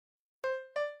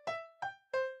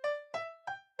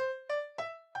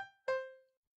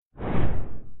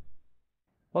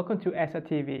Welcome to ESSA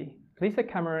TV. Lisa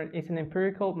Cameron is an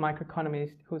empirical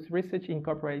microeconomist whose research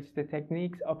incorporates the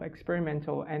techniques of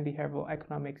experimental and behavioral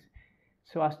economics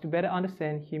so as to better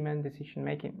understand human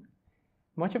decision-making.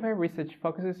 Much of her research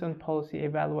focuses on policy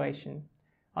evaluation,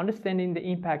 understanding the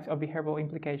impacts of behavioral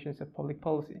implications of public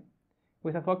policy,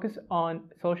 with a focus on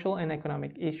social and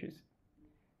economic issues.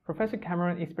 Professor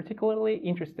Cameron is particularly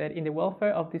interested in the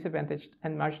welfare of disadvantaged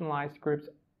and marginalized groups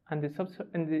and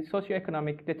the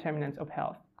socio-economic determinants of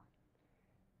health.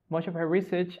 Much of her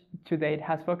research to date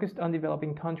has focused on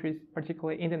developing countries,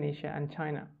 particularly Indonesia and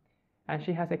China, and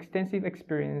she has extensive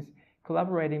experience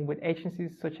collaborating with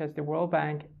agencies such as the World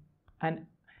Bank and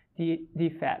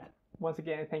DFAT. Once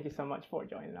again, thank you so much for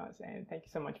joining us, and thank you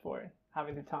so much for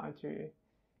having the time to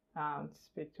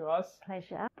speak to us.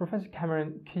 Pleasure. Professor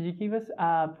Cameron, could you give us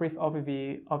a brief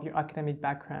overview of your academic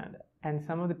background and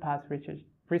some of the past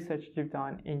research you've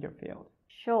done in your field?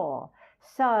 Sure.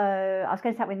 So I was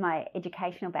going to start with my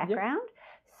educational background.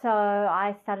 Yep. So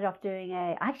I started off doing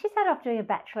a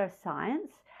Bachelor of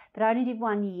Science, but I only did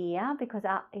 1 year because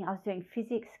I was doing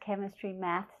physics, chemistry,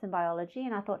 maths and biology,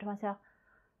 and I thought to myself,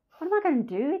 what am I going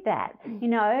to do with that? You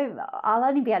know, I'll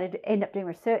only be able to end up doing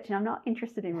research, and I'm not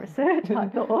interested in research, I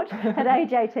thought, at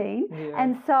age 18. Yeah.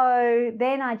 And so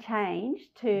then I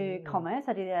changed to commerce.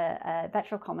 I did a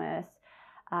Bachelor of Commerce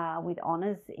with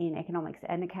honours in economics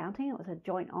and accounting. It was a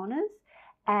joint honours.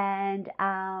 And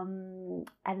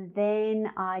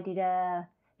then I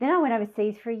went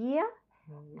overseas for a year,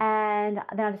 and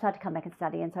then I decided to come back and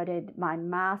study. And so I did my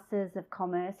Masters of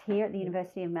Commerce here at the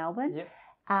University of Melbourne. Yep.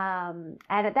 And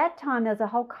at that time, there was a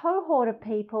whole cohort of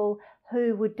people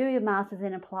who would do a Masters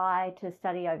and apply to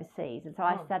study overseas. And so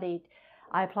I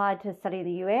applied to study in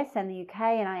the US and the UK,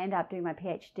 and I ended up doing my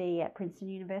PhD at Princeton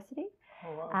University.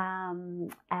 Oh, wow.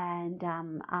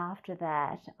 After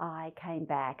that, I came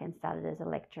back and started as a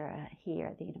lecturer here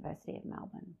at the University of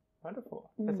Melbourne. Wonderful.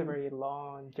 That's a very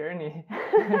long journey.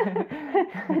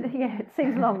 Yeah, it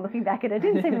seems long looking back at it. It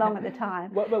didn't seem long at the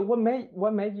time.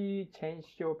 What made you change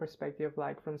your perspective,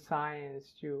 like from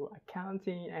science to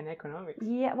accounting and economics?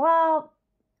 Yeah, well,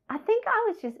 I think I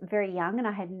was just very young and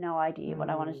I had no idea what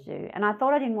I wanted to do. And I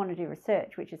thought I didn't want to do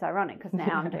research, which is ironic because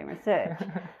now I'm doing research.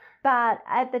 But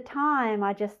at the time,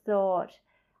 I just thought,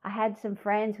 I had some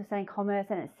friends who were studying commerce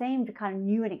and it seemed kind of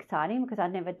new and exciting because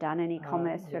I'd never done any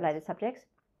commerce-related subjects.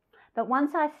 But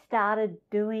once I started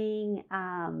doing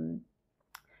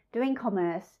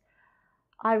commerce,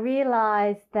 I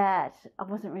realised that I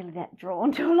wasn't really that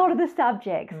drawn to a lot of the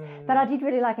subjects. But I did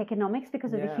really like economics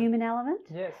because of the human element.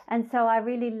 Yes. And so I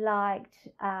really liked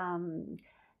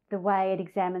the way it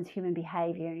examines human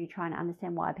behaviour, and you're trying to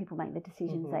understand why people make the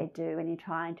decisions they do, and you're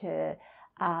trying to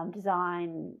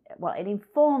it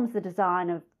informs the design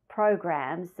of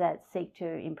programs that seek to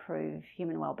improve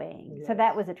human well-being. Yes. So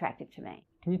that was attractive to me.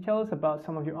 Can you tell us about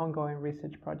some of your ongoing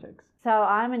research projects? So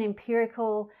I'm an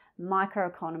empirical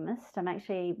micro-economist. I'm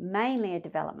actually mainly a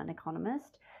development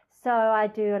economist. So I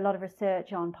do a lot of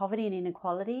research on poverty and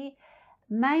inequality.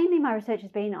 Mainly my research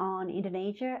has been on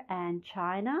Indonesia and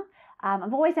China.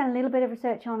 I've always done a little bit of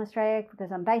research on Australia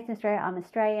because I'm based in Australia. I'm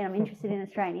Australian. I'm interested in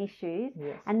Australian issues.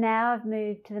 Yes. And now I've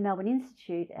moved to the Melbourne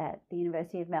Institute at the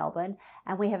University of Melbourne,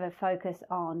 and we have a focus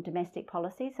on domestic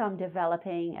policy. So I'm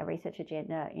developing a research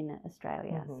agenda in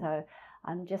Australia. So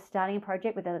I'm just starting a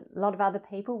project with a lot of other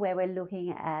people where we're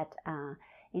looking at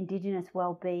Indigenous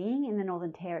well-being in the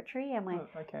Northern Territory, and we're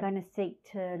going to seek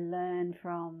to learn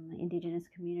from Indigenous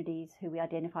communities who we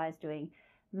identify as doing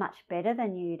much better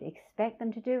than you'd expect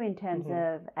them to do in terms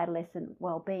of adolescent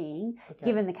well-being,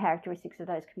 given the characteristics of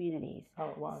those communities.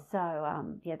 Oh, wow. So,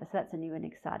 so that's a new and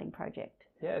exciting project.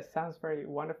 Yeah, it sounds very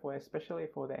wonderful, especially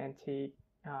for the anti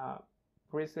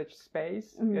research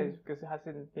space, because it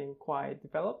hasn't been quite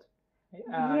developed.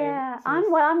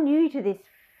 I'm new to this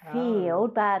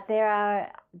field, but there are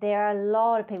a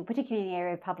lot of people, particularly in the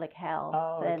area of public health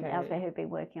and elsewhere, who've been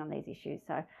working on these issues.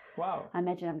 So I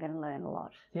imagine I'm going to learn a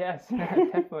lot. Yes,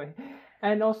 definitely.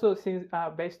 And also, since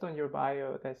based on your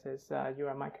bio that says you're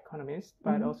a microeconomist,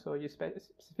 but also you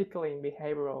specifically in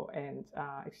behavioural and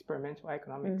experimental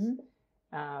economics.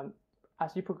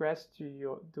 As you progress to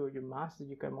your master's,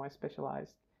 you get more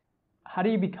specialized. How do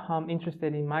you become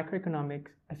interested in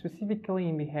microeconomics, specifically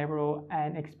in behavioural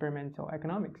and experimental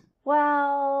economics?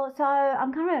 Well, so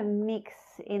I'm kind of a mix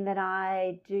in that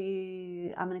I'm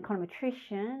an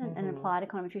econometrician, an applied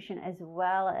econometrician, as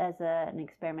well as an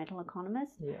experimental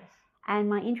economist. Yes. And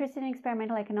my interest in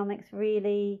experimental economics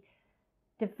really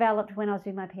developed when I was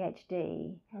doing my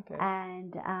PhD. Okay.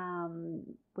 And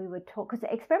we were taught, because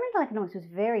experimental economics was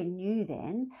very new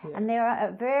then, Yeah. and there are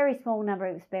a very small number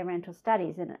of experimental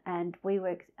studies, and we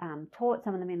were taught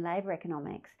some of them in labour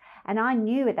economics. And I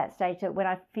knew at that stage that when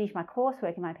I finished my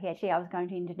coursework in my PhD, I was going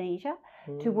to Indonesia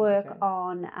to work Okay.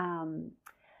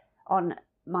 on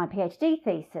my PhD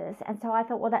thesis. And so I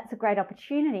thought, well, that's a great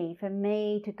opportunity for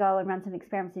me to go and run some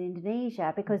experiments in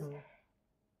Indonesia, because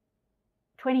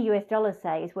 $20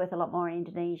 say is worth a lot more in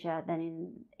Indonesia than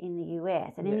in the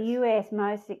US. And in the US,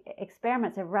 most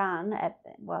experiments are run at,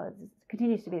 well, it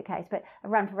continues to be the case, but are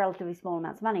run for relatively small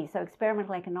amounts of money. So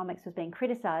experimental economics was being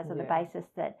criticised on the basis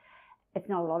that it's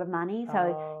not a lot of money.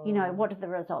 So, you know, what do the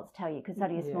results tell you? Because it's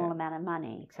only a small amount of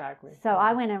money. Exactly. So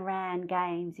I went and ran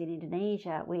games in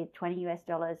Indonesia with $20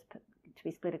 to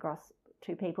be split across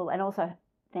 2 people, and also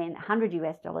then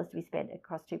 $100 to be spent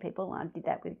across 2 people. I did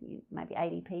that with maybe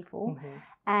 80 people.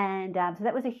 And so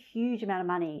that was a huge amount of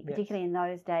money, particularly in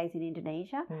those days in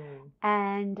Indonesia.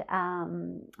 And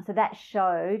so that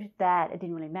showed that it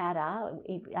didn't really matter.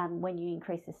 When you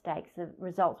increase the stakes, the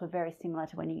results were very similar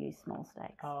to when you use small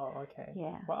stakes. Oh, okay.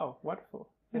 Yeah. Wow, wonderful.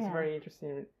 That's a very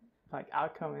interesting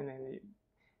outcome. And then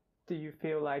do you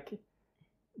feel like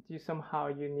you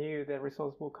knew the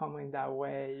results will come in that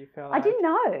way? You felt like I didn't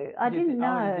know. You didn't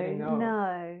know.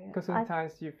 No. Because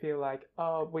sometimes you feel like,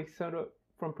 we sort of,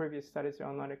 from previous studies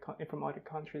from other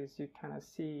countries, you kind of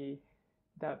see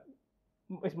that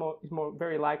it's more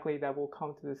very likely that we'll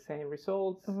come to the same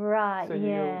results. Right. So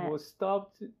you will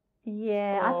stop.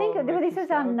 I think this was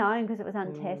unknown because it was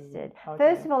untested.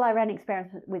 First of all, I ran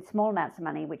experiments with small amounts of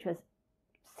money, which was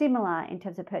similar in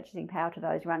terms of purchasing power to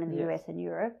those run in the US and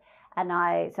Europe. And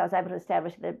so I was able to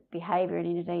establish that behaviour in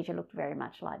Indonesia looked very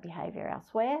much like behaviour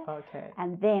elsewhere. Okay.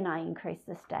 And then I increased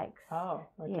the stakes. Oh,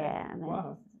 okay. Yeah. And then,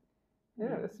 wow.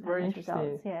 Yeah, that's very interesting.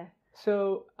 Results, yeah.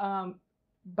 So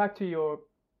back to your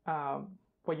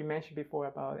what you mentioned before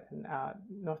about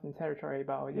Northern Territory,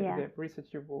 about the research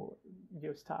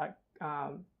you start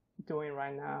doing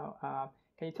right now.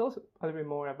 Can you tell us a little bit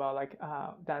more about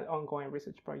that ongoing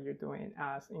research project you're doing,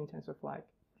 in terms of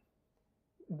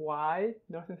why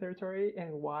Northern Territory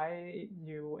and why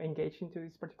you engaged into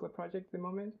this particular project at the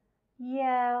moment?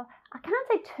 Yeah, I can't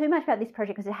say too much about this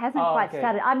project because it hasn't quite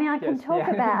started. I mean, I can talk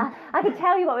about, I can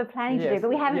tell you what we're planning to do, but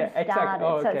we haven't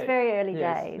started, so it's very early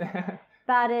days.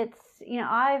 But it's,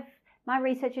 my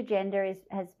research agenda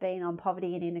has been on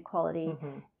poverty and inequality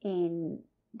in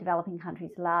developing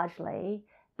countries largely,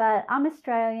 but I'm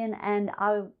Australian and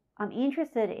I'm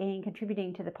interested in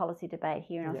contributing to the policy debate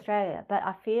here in Australia, but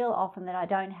I feel often that I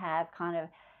don't have kind of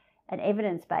an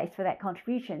evidence base for that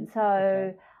contribution.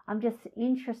 So I'm just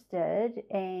interested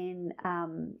in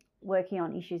working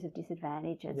on issues of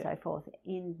disadvantage and so forth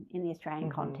in the Australian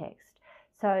context.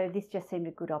 So this just seemed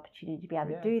a good opportunity to be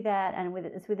able to do that. And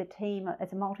it's with a team,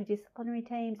 it's a multidisciplinary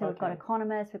team. So we've got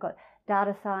economists, we've got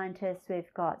data scientists,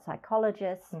 we've got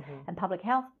psychologists and public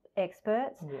health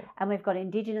experts, and we've got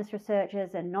Indigenous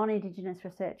researchers and non-Indigenous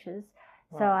researchers.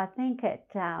 Wow. So I think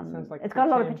it's got a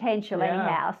lot of potential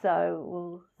anyhow, so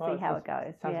we'll see how it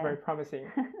goes. Sounds very promising.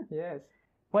 Yes.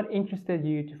 What interested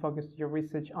you to focus your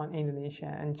research on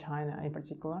Indonesia and China in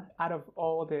particular? Out of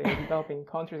all the developing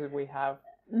countries that we have,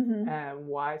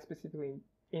 why specifically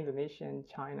Indonesia and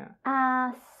China?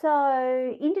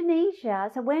 So Indonesia,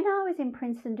 so when I was in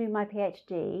Princeton doing my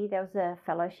PhD, there was a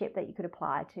fellowship that you could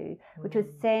apply to, which was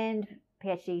send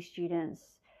PhD students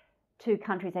to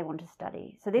countries they want to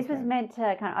study. So this was meant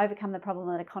to kind of overcome the problem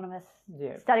that economists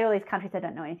study all these countries they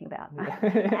don't know anything about.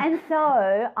 And so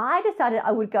I decided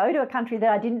I would go to a country that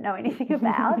I didn't know anything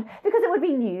about because it would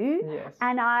be new.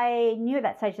 And I knew at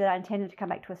that stage that I intended to come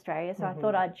back to Australia. So I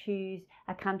thought I'd choose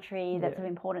a country that's of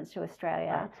importance to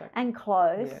Australia and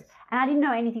close. And I didn't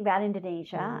know anything about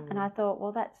Indonesia. And I thought,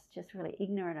 well, that's just really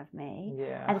ignorant of me.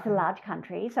 And it's a large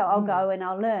country, so I'll go and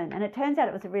I'll learn. And it turns out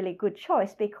it was a really good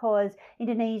choice because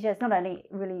Indonesia is not only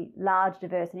really large,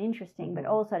 diverse and interesting, but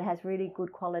also it has really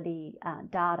good quality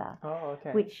data,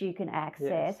 which you can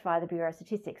access via the Bureau of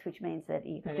Statistics, which means that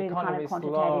you can do the kind of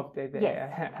quantitative.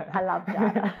 I love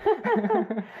data.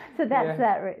 So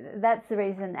that's the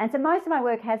reason. And so most of my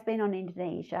work has been on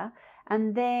Indonesia.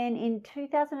 And then in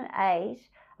 2008,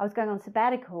 I was going on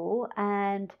sabbatical,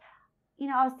 and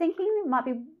I was thinking it might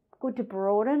be good to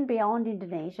broaden beyond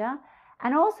Indonesia.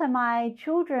 And also my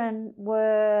children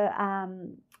were,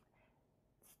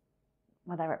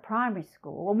 they were at primary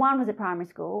school. Well, one was at primary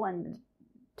school and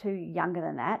 2 younger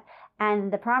than that.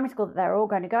 And the primary school that they were all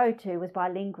going to go to was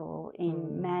bilingual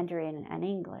in Mandarin and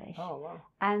English. Oh, wow.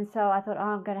 And so I thought,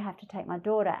 I'm going to have to take my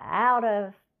daughter out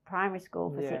of primary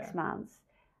school for 6 months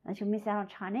and she'll miss out on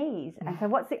Chinese. And so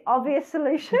what's the obvious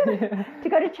solution? To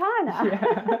go to China.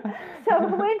 So I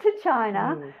went to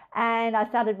China and I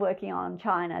started working on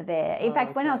China there. In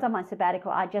fact, when I was on my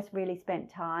sabbatical, I just really spent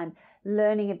time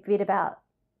learning a bit about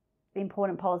the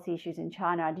important policy issues in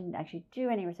China. I didn't actually do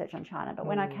any research on China, but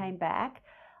when I came back,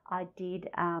 I did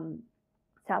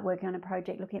start working on a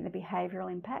project looking at the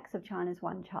behavioural impacts of China's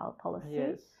one-child policy.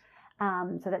 Yes.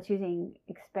 So that's using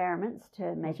experiments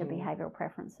to measure behavioural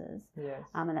preferences. Yes.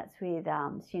 And that's with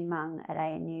Xin Meng at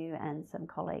ANU and some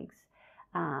colleagues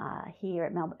here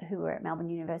at Melbourne, who were at Melbourne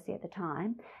University at the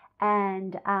time.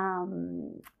 And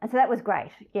so that was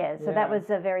great. Yeah. So that was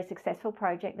a very successful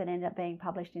project that ended up being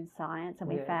published in Science. And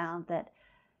we found that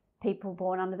people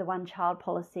born under the one-child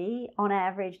policy, on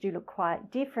average, do look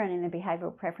quite different in their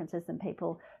behavioural preferences than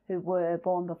people who were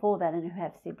born before that and who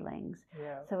have siblings.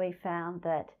 Yeah. So we found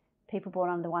that people born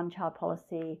under the one-child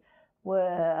policy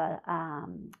were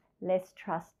less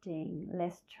trusting,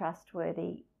 less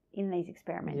trustworthy in these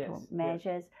experimental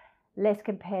measures, less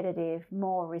competitive,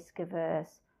 more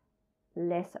risk-averse,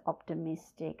 less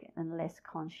optimistic, and less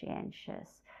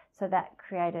conscientious. So that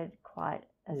created quite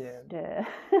a stir.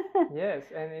 Yes,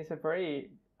 and it's a very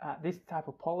this type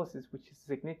of policies, which is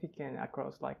significant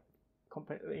across like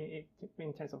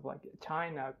in terms of like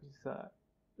China, which is a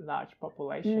large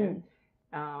population,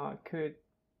 could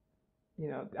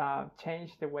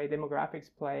change the way demographics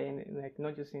play, in like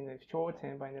not just in the short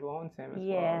term but in the long term as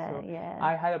well. So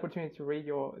I had the opportunity to read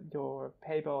your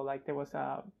paper. Like there was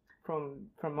from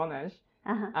Monash,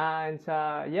 and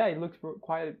it looks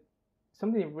quite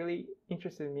something really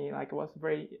interested me. Like it was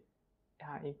very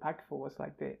impactful. Was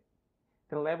like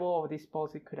the level of this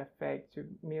policy could affect to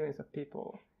millions of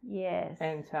people. Yes.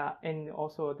 And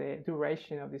also the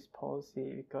duration of this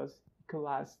policy, because it could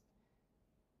last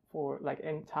for like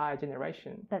entire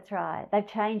generation. That's right. They've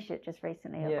changed it just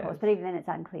recently, of course, but even then it's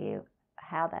unclear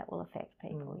how that will affect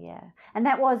people. And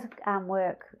that was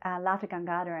work Lata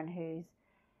Gangadharan, who's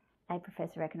a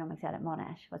professor of economics out at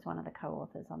Monash, was one of the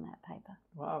co-authors on that paper.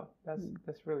 Wow,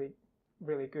 that's really,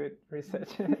 really good research.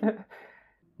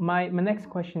 My next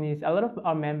question is, a lot of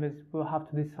our members will have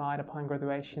to decide upon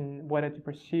graduation whether to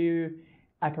pursue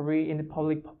a career in the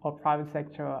public or private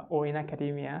sector or in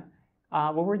academia.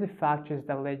 What were the factors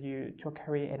that led you to a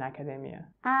career in academia?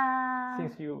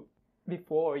 Since you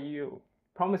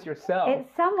promised yourself.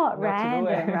 It's somewhat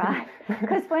random, right?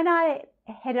 Because when I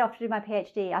headed off to do my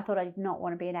PhD, I thought I did not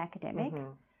want to be an academic.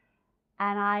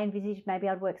 And I envisaged maybe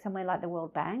I'd work somewhere like the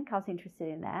World Bank. I was interested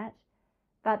in that.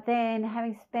 But then,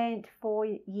 having spent 4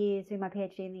 years doing my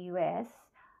PhD in the US,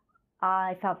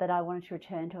 I felt that I wanted to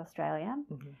return to Australia.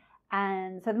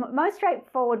 And so the most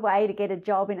straightforward way to get a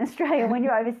job in Australia when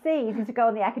you're overseas is to go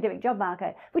on the academic job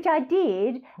market, which I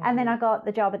did. And then I got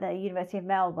the job at the University of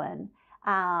Melbourne.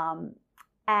 And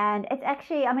it's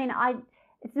actually,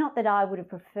 it's not that I would have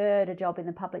preferred a job in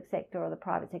the public sector or the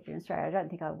private sector in Australia. I don't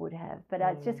think I would have. But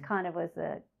it just kind of was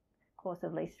the course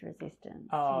of least resistance.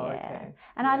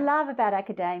 And I love about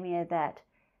academia that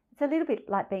it's a little bit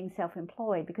like being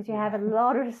self-employed, because you have a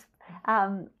lot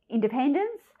of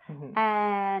independence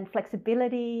and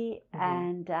flexibility,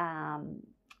 and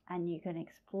you can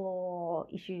explore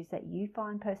issues that you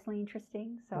find personally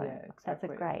interesting. So that's a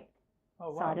great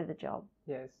side of the job.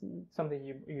 Yes, something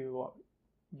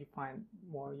you find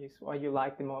more useful, or you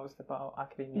like the most about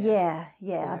academia.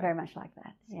 I very much like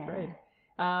that. That's great.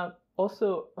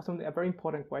 Also, a very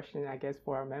important question, I guess,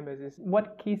 for our members is,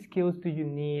 what key skills do you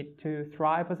need to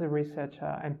thrive as a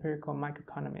researcher, empirical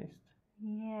microeconomist?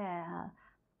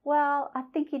 Well, I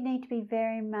think you need to be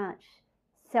very much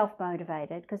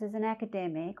self-motivated, because as an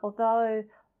academic, although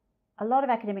a lot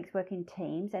of academics work in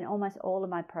teams, and almost all of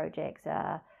my projects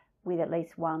are with at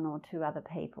least one or two other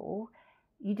people,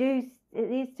 it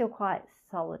is still quite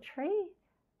solitary.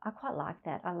 I quite like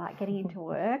that. I like getting into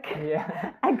work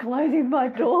and closing my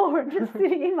door and just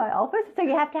sitting in my office. So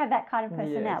you have to have that kind of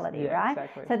personality, right?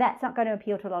 Exactly. So that's not going to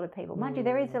appeal to a lot of people. Mind you,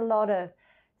 there is a lot of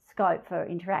scope for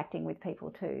interacting with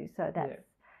people too. So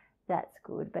that's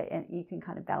good. But you can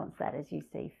kind of balance that as you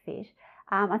see fit.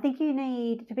 I think you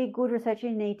need to be a good researcher.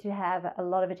 You need to have a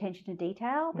lot of attention to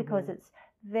detail, because it's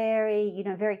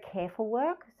very careful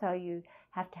work. So you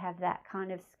have to have that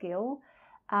kind of skill.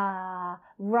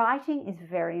 Writing is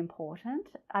very important.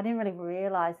 I didn't really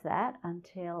realise that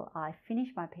until I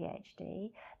finished my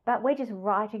PhD, but we're just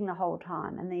writing the whole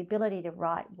time, and the ability to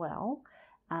write well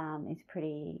is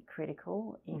pretty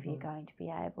critical if you're going to be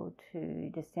able to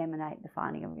disseminate the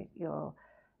finding of your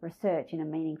research in a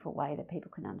meaningful way that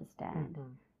people can understand.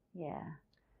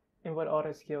 And what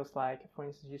other skills, like for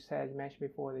instance, you mentioned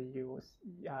before that you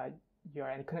you're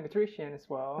an econometrician as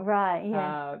well. Right,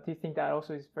 yeah. Do you think that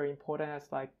also is very important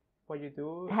as like what you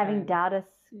do? Having data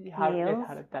skills. How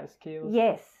data skills?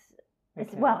 Yes.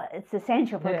 Okay. It's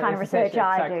essential for the kind of research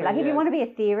I do. Like if you want to be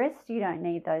a theorist, you don't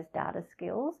need those data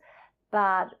skills.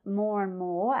 But more and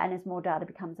more, and as more data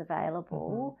becomes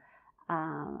available,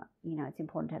 it's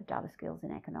important to have data skills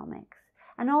in economics.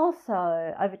 And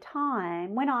also, over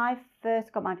time, when I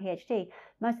first got my PhD,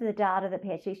 most of the data that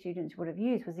PhD students would have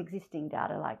used was existing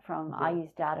data, like I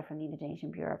used data from the Indonesian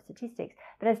Bureau of Statistics.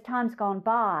 But as time's gone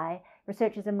by,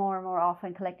 researchers are more and more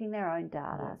often collecting their own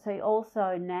data. So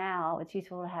also now it's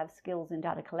useful to have skills in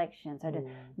data collection, so to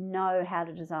know how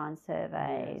to design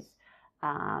surveys.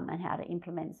 And how to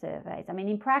implement surveys. I mean,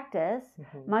 in practice,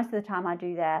 most of the time I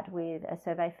do that with a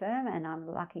survey firm, and I'm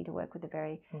lucky to work with a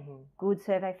very good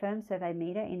survey firm, Survey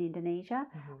Meter in Indonesia,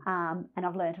 and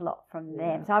I've learned a lot from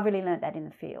them. So I've really learned that in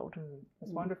the field.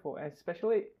 That's wonderful,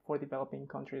 especially for developing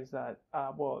countries that,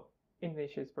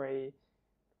 Indonesia is very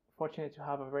fortunate to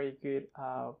have a very good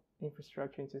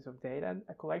infrastructure in terms of data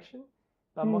collection.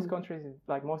 But most countries,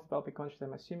 like most developing countries,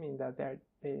 I'm assuming that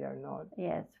they are not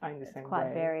in the same way. It's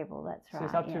quite variable, that's right.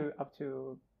 So it's up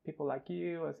to people like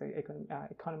you as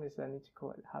economists that need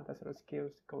to have that sort of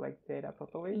skills to collect data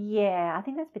properly. Yeah, I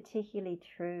think that's particularly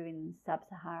true in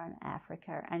sub-Saharan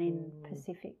Africa and in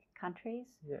Pacific countries.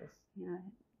 Yes.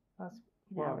 That's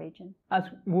in our region. As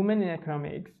women in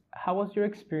economics, how was your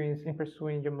experience in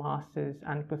pursuing your master's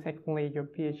and consequently your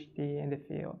PhD in the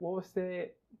field? What was the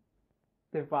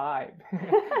vibe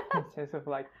in terms of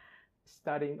like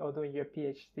studying or doing your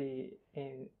PhD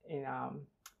in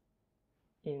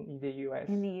the US?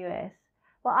 In the US.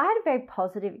 Well, I had a very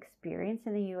positive experience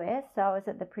in the US. So I was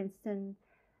at the Princeton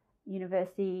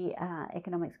University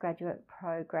Economics Graduate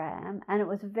Program, and it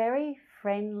was a very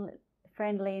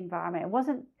friendly environment. It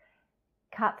wasn't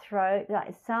cutthroat.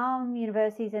 Like some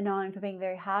universities are known for being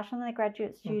very harsh on their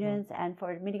graduate students and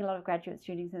for admitting a lot of graduate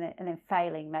students and then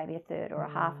failing maybe a third or a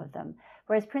half of them.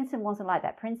 Whereas Princeton wasn't like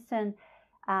that. Princeton,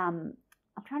 I'm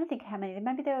trying to think how many,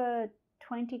 maybe there were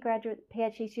 20 graduate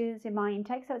PhD students in my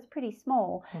intake, so it's pretty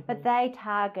small, but they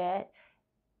target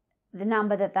the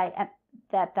number that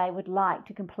they would like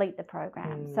to complete the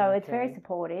program. So it's very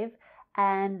supportive.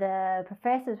 And the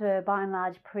professors were by and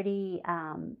large pretty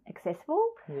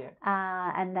accessible.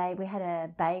 And we had a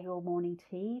bagel morning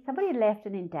tea. Somebody had left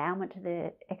an endowment to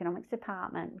the economics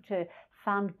department to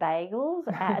fund bagels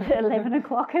at 11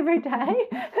 o'clock every day,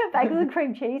 bagels and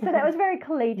cream cheese. So that was very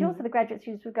collegial. So the graduate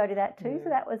students would go to that too. So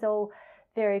that was all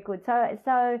very good.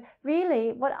 So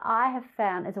really what I have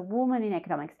found as a woman in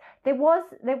economics, there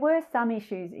were some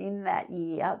issues in that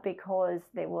year because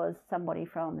there was somebody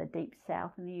from the deep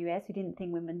south in the US who didn't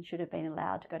think women should have been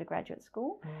allowed to go to graduate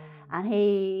school. And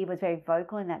he was very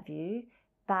vocal in that view,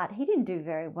 but he didn't do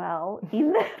very well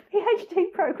in the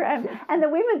PhD program, and the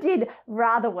women did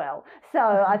rather well. So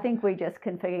I think we just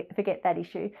can forget that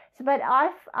issue. So, but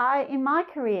in my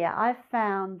career, I've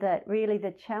found that really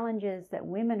the challenges that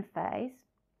women face,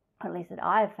 or at least that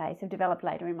I have faced, have developed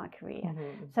later in my career.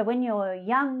 So when you're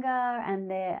younger,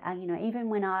 and even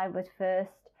when I was first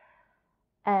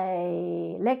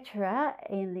a lecturer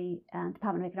in the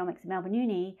Department of Economics at Melbourne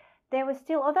Uni, there was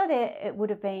still, although it would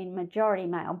have been majority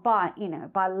male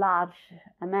by large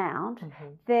amount,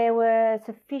 there were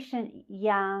sufficient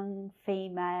young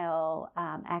female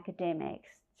academics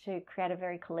to create a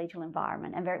very collegial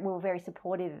environment, and we were very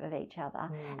supportive of each other.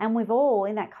 And we've all,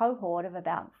 in that cohort of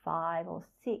about 5 or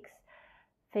 6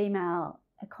 female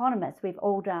economists, we've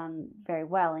all done very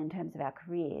well in terms of our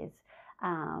careers.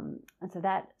 And so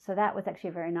that was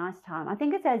actually a very nice time. I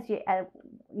think it's as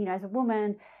a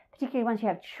woman, particularly once you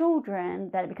have children,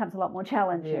 that it becomes a lot more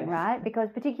challenging, right? Because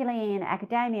particularly in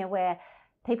academia, where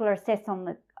people are assessed on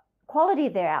the quality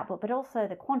of their output, but also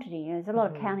the quantity. There's a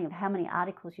lot of counting of how many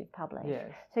articles you've published.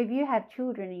 So if you have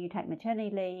children and you take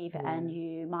maternity leave and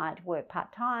you might work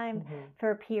part-time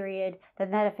for a period,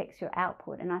 then that affects your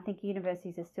output. And I think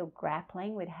universities are still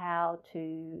grappling with how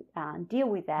to deal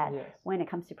with that when it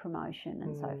comes to promotion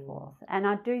and so forth. And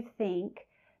I do think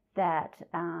that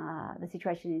the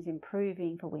situation is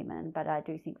improving for women, but I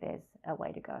do think there's a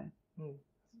way to go.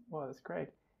 Well, that's great.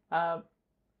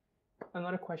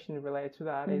 Another question related to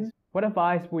that is, what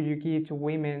advice would you give to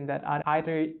women that are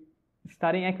either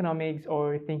studying economics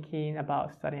or thinking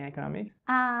about studying economics?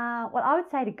 Well, I would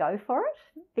say to go for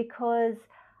it, because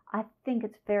I think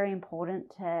it's very important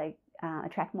to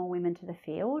attract more women to the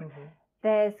field.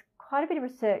 There's quite a bit of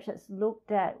research that's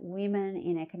looked at women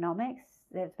in economics.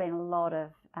 There's been a lot of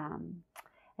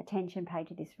attention paid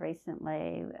to this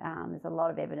recently. There's a lot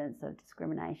of evidence of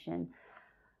discrimination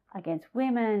against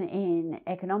women in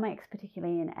economics,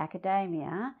 particularly in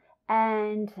academia.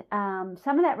 And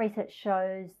some of that research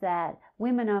shows that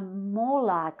women are more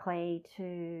likely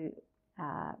to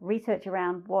research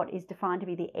around what is defined to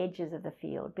be the edges of the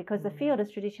field, because the field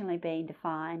has traditionally been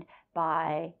defined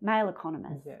by male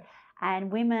economists. Yes.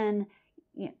 And women,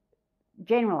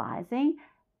 generalising,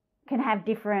 can have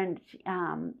different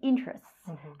interests.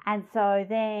 And so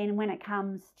then when it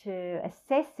comes to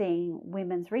assessing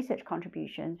women's research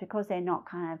contributions, because they're not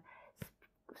kind of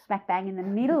smack bang in the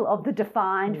middle of the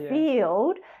defined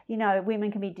field,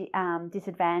 women can be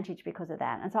disadvantaged because of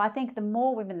that. And so I think the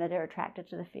more women that are attracted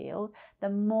to the field, the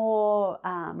more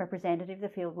representative the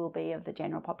field will be of the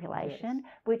general population,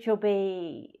 which will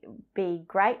be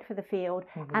great for the field,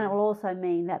 and it will also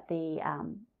mean that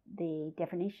the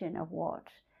definition of what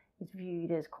is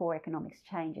viewed as core economics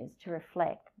changes to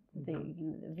reflect the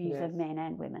views of men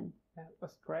and women. Yeah,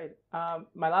 that's great.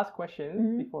 My last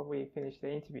question before we finish the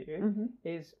interview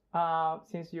is,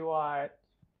 since you are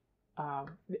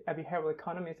a behavioral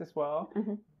economist as well,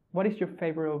 what is your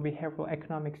favorite behavioral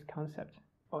economics concept,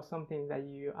 or something that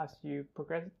as you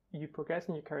progress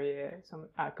in your career, some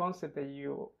concept that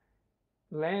you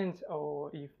learned or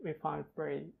you found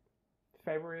very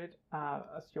favorite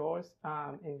as yours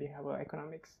in behavioral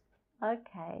economics?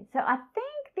 Okay, so I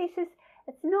think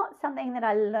it's not something that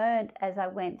I learned as I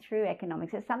went through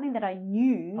economics. It's something that I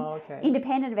knew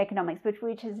independent of economics, but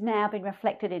which has now been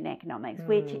reflected in economics,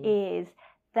 which is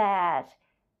that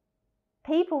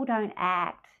people don't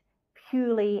act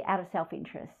purely out of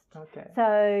self-interest.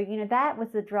 So, that was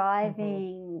the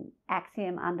driving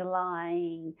axiom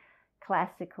underlying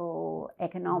classical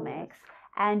economics.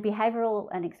 And behavioural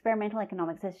and experimental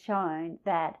economics has shown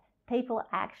that people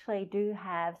actually do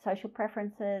have social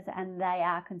preferences, and they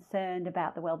are concerned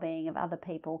about the well-being of other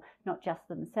people, not just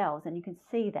themselves. And you can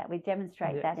see that. We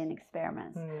demonstrate that in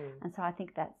experiments. And so I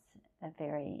think that's a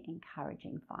very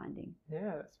encouraging finding.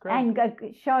 Yeah, that's great. And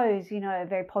it shows, a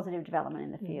very positive development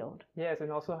in the field. Yes, and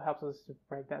also helps us to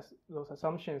break those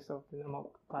assumptions of the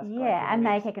normal classical and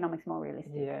make economics more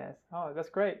realistic. Yes. Oh, that's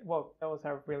great. Well, that was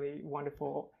a really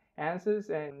wonderful answers,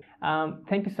 and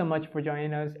thank you so much for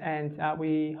joining us, and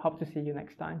we hope to see you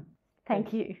next time.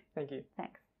 Thank you. Thank you.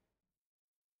 Thanks.